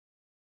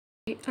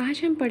आज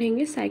हम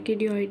पढ़ेंगे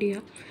साइकेडियोइडिया।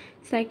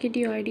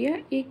 साइकेडियोइडिया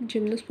एक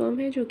जिम्नोस्पर्म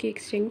है जो कि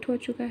एक्सटिंक्ट हो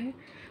चुका है।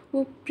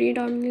 वो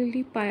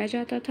प्रीडोमिनेंटली पाया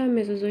जाता था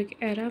मेसोजोइक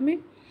एरा में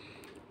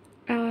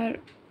और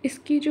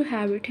इसकी जो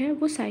हैबिट है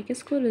वो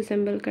साइकस को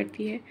रिजेंबल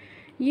करती है।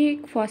 ये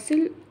एक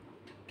फॉसिल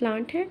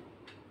प्लांट है,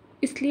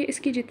 इसलिए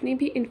इसकी जितनी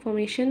भी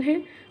इंफॉर्मेशन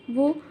है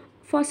वो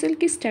फॉसिल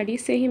की स्टडी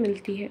से ही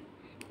मिलती है।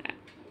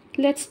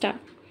 Let's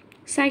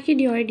start.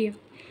 साइकेडियोइडिया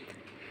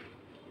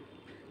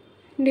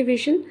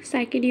division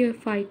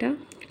साइकेडियोफाइटा,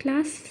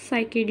 class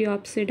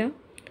Cycadeopsida,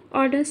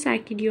 order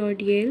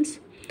Cycadeoideales,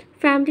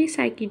 family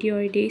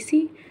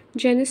Cycadeoideaceae,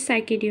 genus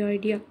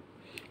Cycadeoidea.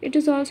 It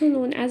is also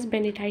known as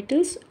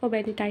Benetitis or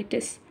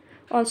Benetitis,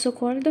 also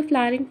called the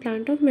flowering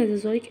plant of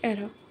Mesozoic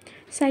era.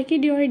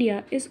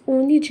 Cycadeoidea is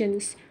only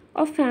genus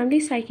of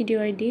family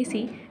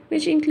Cycadeoideaceae,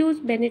 which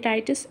includes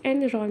Benetitis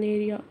and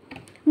Ronaria.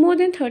 More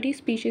than 30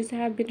 species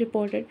have been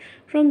reported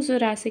from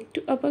Jurassic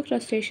to Upper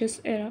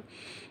Cretaceous era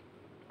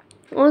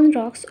on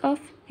rocks of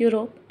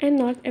Europe and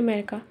North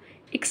America,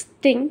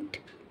 extinct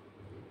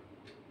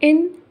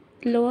in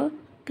Lower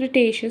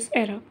Cretaceous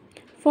era.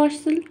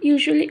 Fossils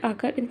usually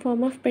occur in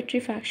form of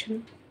petrifaction.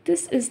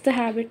 This is the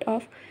habit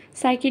of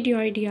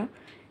Cycadeoidea.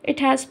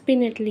 It has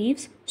pinnate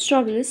leaves,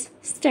 strobilus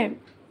stem.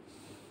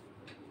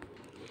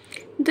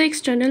 The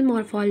external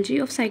morphology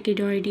of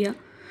Cycadeoidea.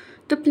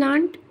 The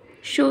plant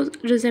shows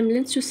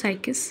resemblance to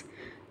cycas.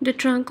 The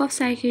trunk of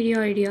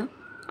Cycadeoidea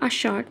are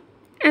short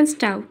and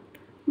stout,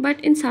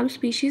 but in some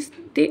species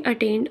they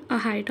attained a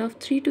height of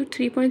 3 to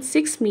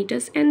 3.6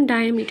 meters and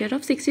diameter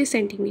of 60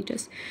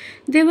 centimeters.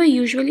 They were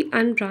usually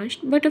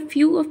unbranched, but a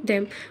few of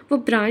them were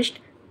branched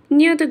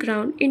near the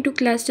ground into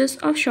clusters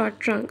of short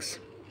trunks.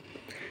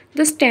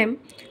 The stem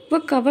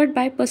were covered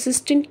by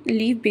persistent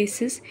leaf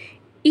bases.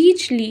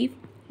 Each leaf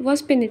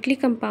was pinnately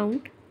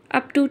compound,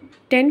 up to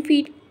 10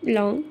 feet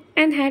long,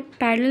 and had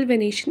parallel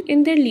venation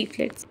in their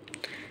leaflets.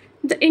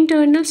 The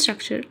internal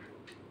structure.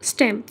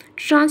 Stem.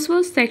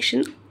 Transverse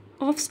section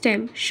of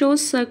stem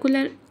shows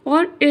circular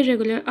or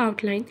irregular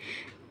outline.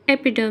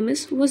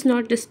 Epidermis was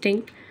not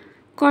distinct.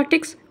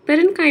 Cortex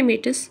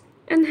parenchymatous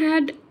and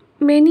had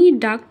many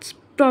ducts,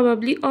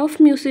 probably of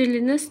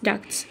mucinous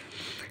ducts.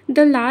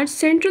 The large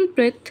central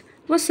pith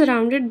was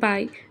surrounded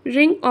by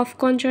ring of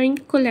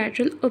conjoined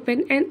collateral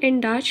open and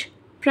enlarged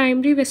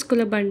primary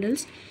vascular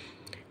bundles.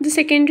 The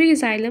secondary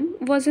xylem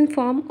was in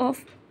form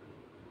of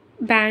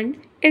band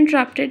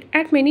interrupted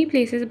at many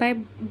places by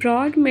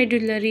broad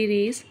medullary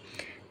rays,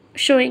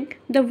 showing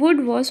the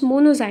wood was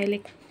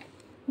monoxylic.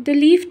 The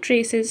leaf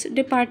traces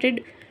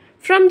departed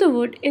from the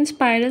wood in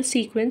spiral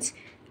sequence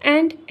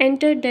and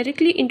entered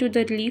directly into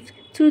the leaf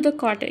through the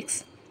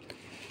cortex.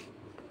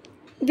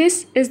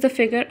 This is the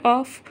figure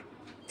of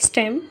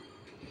stem.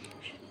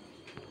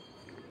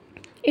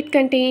 It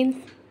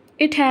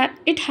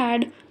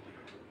had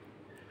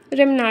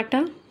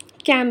remnanta,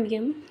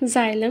 cambium,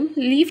 xylem,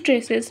 leaf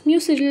traces,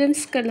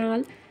 mucilage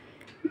canal,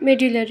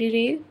 medullary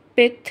ray,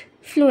 pith,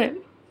 phloem.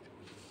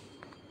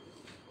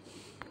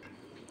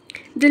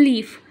 The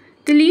leaf.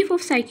 The leaf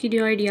of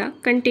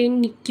Cycadeoidea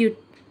contained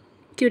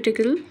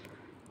cuticle,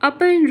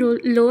 upper and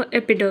lower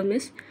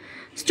epidermis.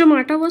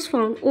 Stomata was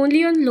found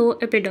only on lower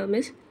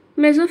epidermis.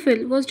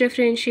 Mesophyll was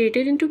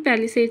differentiated into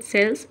palisade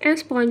cells and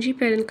spongy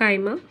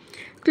parenchyma.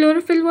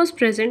 Chlorophyll was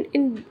present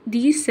in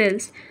these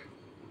cells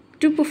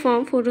to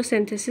perform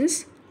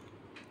photosynthesis.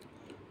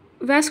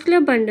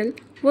 Vascular bundle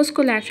was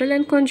collateral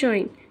and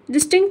conjoined.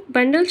 Distinct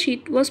bundle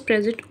sheath was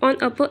present on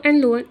upper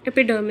and lower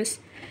epidermis.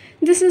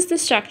 This is the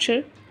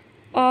structure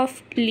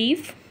of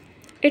leaf.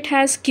 It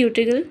has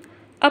cuticle,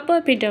 upper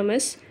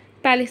epidermis,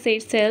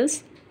 palisade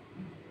cells,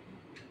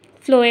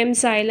 phloem,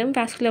 xylem,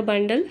 vascular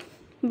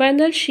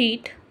bundle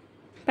sheath,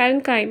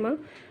 parenchyma,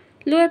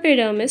 lower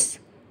epidermis,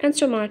 and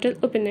stomatal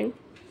opening.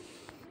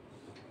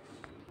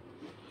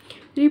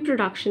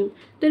 Reproduction.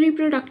 The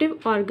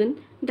reproductive organ,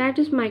 that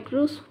is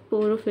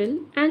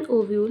microsporophyll and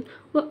ovule,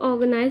 were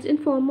organized in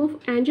form of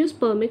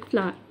angiospermic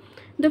flower.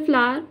 The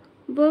flower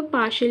were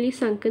partially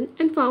sunken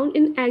and found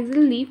in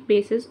axial leaf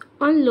bases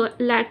on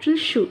lateral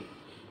shoot.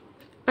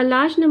 A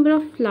large number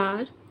of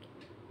flowers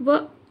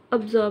were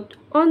observed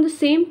on the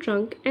same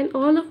trunk, and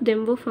all of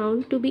them were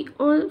found to be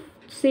on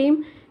the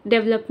same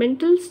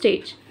developmental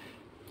stage.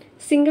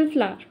 Single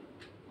flower.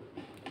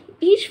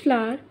 Each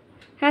flower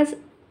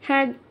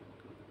had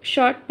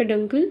short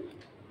peduncle.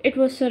 It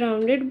was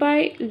surrounded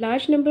by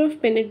large number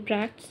of pinnate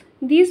bracts.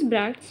 These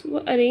bracts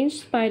were arranged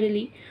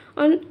spirally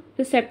on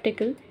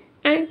receptacle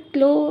and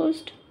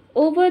closed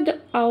over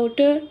the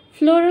outer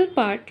floral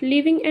part,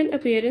 leaving an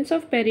appearance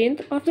of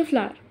perianth of the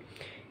flower,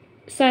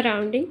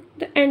 surrounding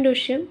the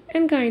endoecium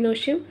and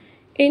gynoecium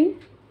in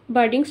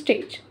budding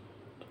stage.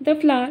 The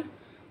flower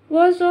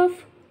was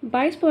of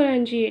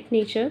bisporangiate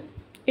nature.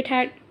 It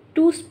had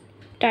two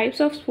types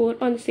of spore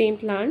on the same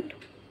plant.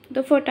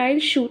 The fertile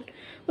shoot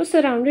was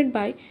surrounded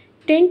by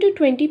 10 to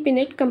 20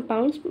 pinnate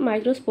compound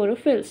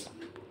microsporophylls.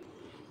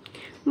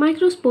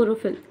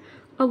 Microsporophyll.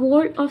 A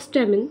wall of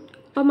stamen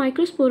or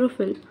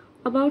microsporophyll,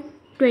 about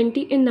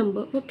 20 in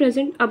number, were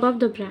present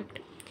above the bract.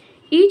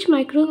 Each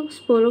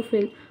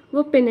microsporophyll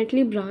were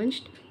pinnately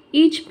branched.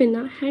 Each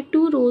pinna had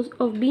two rows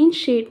of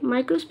bean-shaped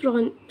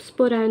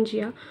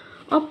microsporangia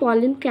or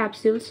pollen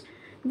capsules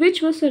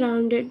which were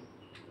surrounded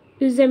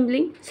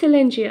resembling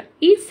syringia.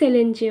 Each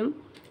syringium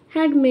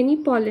had many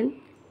pollen,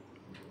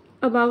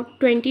 about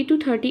 20 to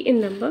 30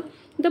 in number.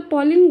 The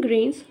pollen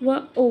grains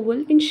were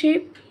oval in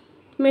shape,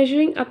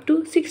 measuring up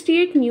to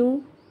 68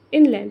 mu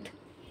in length.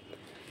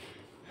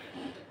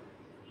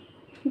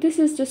 This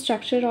is the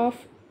structure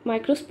of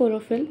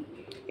microsporophyll.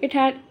 It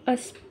had a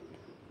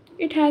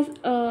it has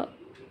a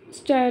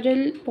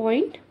sterile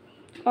point,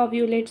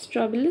 ovulate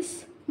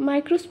strobilus.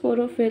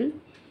 Microsporophyll.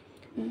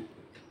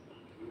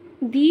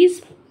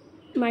 These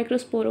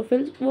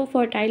microsporophylls were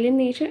fertile in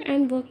nature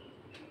and were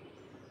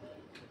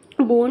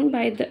borne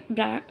by the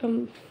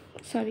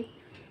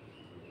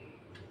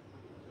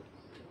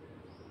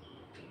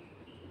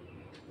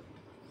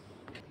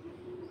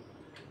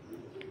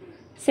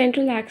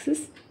central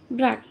axis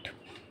bract.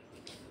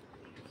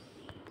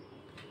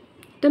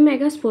 The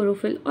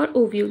megasporophyll or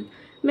ovule.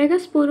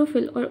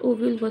 Megasporophyll or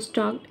ovule was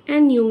stalked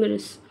and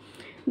numerous.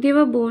 They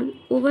were borne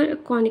over a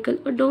conical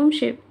or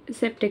dome-shaped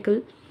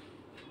receptacle.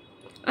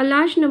 A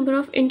large number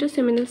of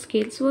interseminal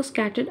scales were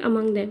scattered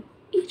among them.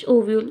 Each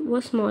ovule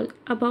was small,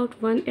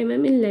 about 1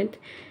 mm in length,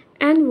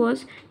 and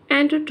was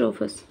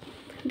androtrophous.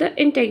 The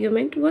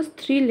integument was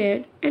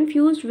three-layered and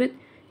fused with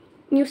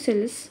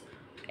nucellus.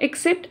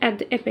 Except at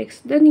the apex,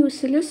 the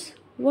nucellus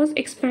was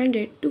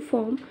expanded to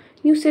form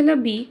nucellar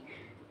beak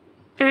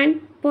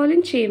and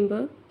pollen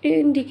chamber,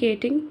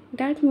 indicating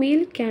that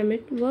male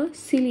gamete were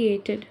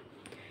ciliated.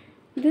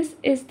 This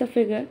is the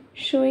figure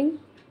showing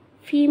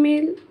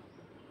female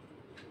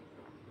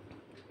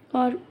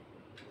or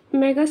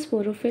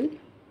megasporophyll.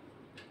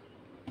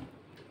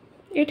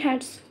 It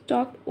had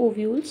stalked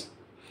ovules.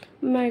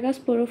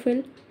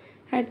 Megasporophyll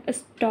had a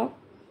stalk,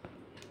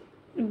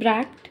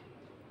 bract,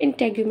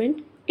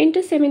 integument,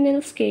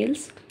 interseminal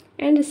scales,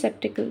 and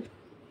receptacle.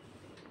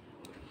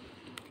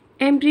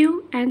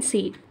 Embryo and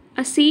seed.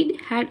 A seed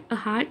had a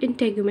hard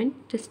integument,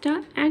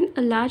 testa, and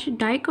a large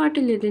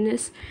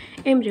dicotyledonous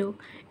embryo.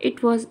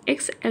 It was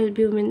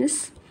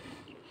ex-albuminous.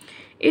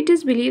 It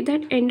is believed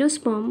that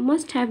endosperm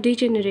must have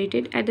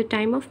degenerated at the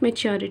time of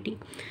maturity.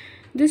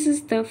 This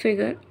is the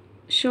figure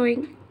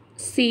showing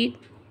seed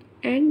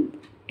and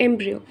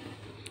embryo.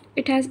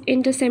 It has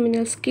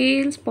interseminal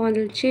scales,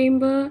 pollen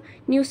chamber,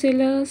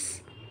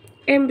 nucellus,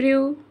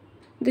 embryo,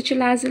 the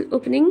chalazal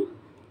opening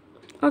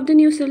of the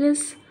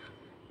nucellus,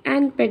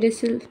 and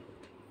pedicel.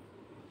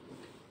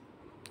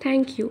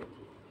 Thank you.